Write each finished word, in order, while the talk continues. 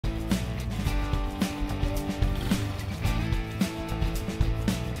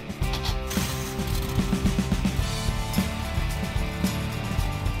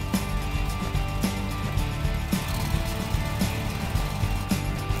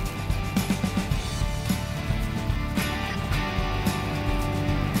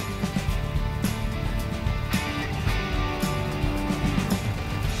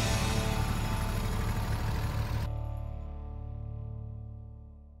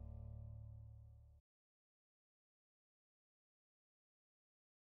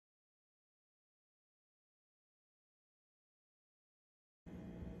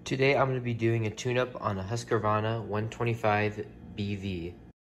Today I'm going to be doing a tune-up on a Husqvarna 125 BV.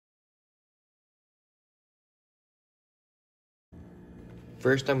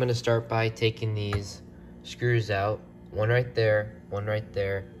 First I'm going to start by taking these screws out, one right there, and one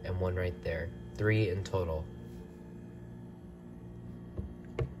right there. 3 in total.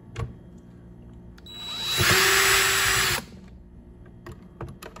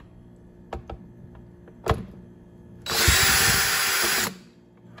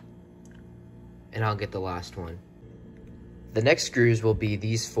 And I'll get the last one. The next screws will be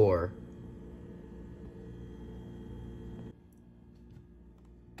these 4.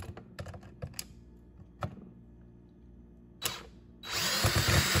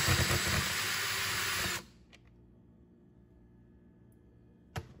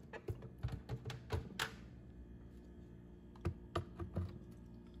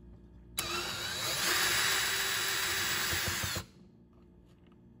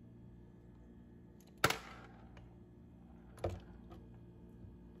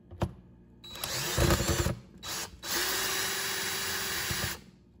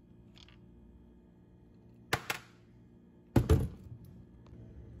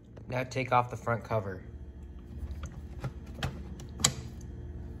 Now take off the front cover.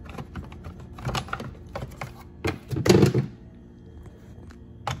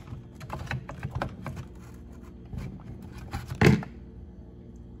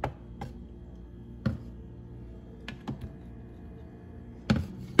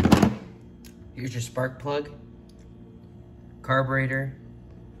 Here's your spark plug, carburetor,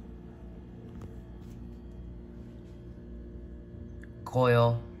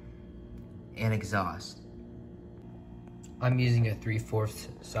 coil, and exhaust. I'm using a 3/4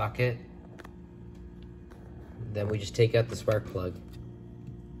 socket. Then we just take out the spark plug.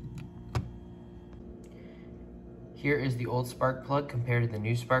 Here is the old spark plug compared to the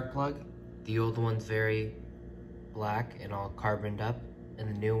new spark plug. The old one's very black and all carboned up, and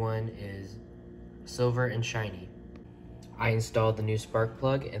the new one is silver and shiny. I installed the new spark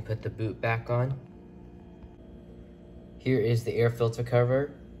plug and put the boot back on. Here is the air filter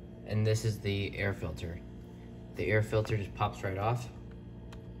cover, and this is the air filter. The air filter just pops right off.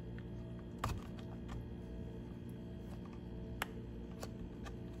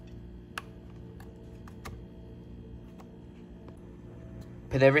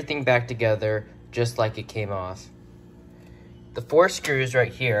 Put everything back together just like it came off. The 4 screws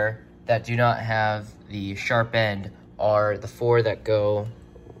right here that do not have the sharp end are the 4 that go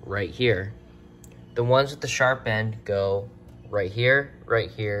right here. The ones with the sharp end go right here,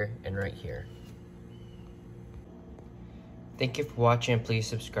 and right here. Thank you for watching, and please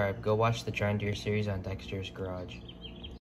subscribe. Go watch the John Deere series on Dexter's Garage.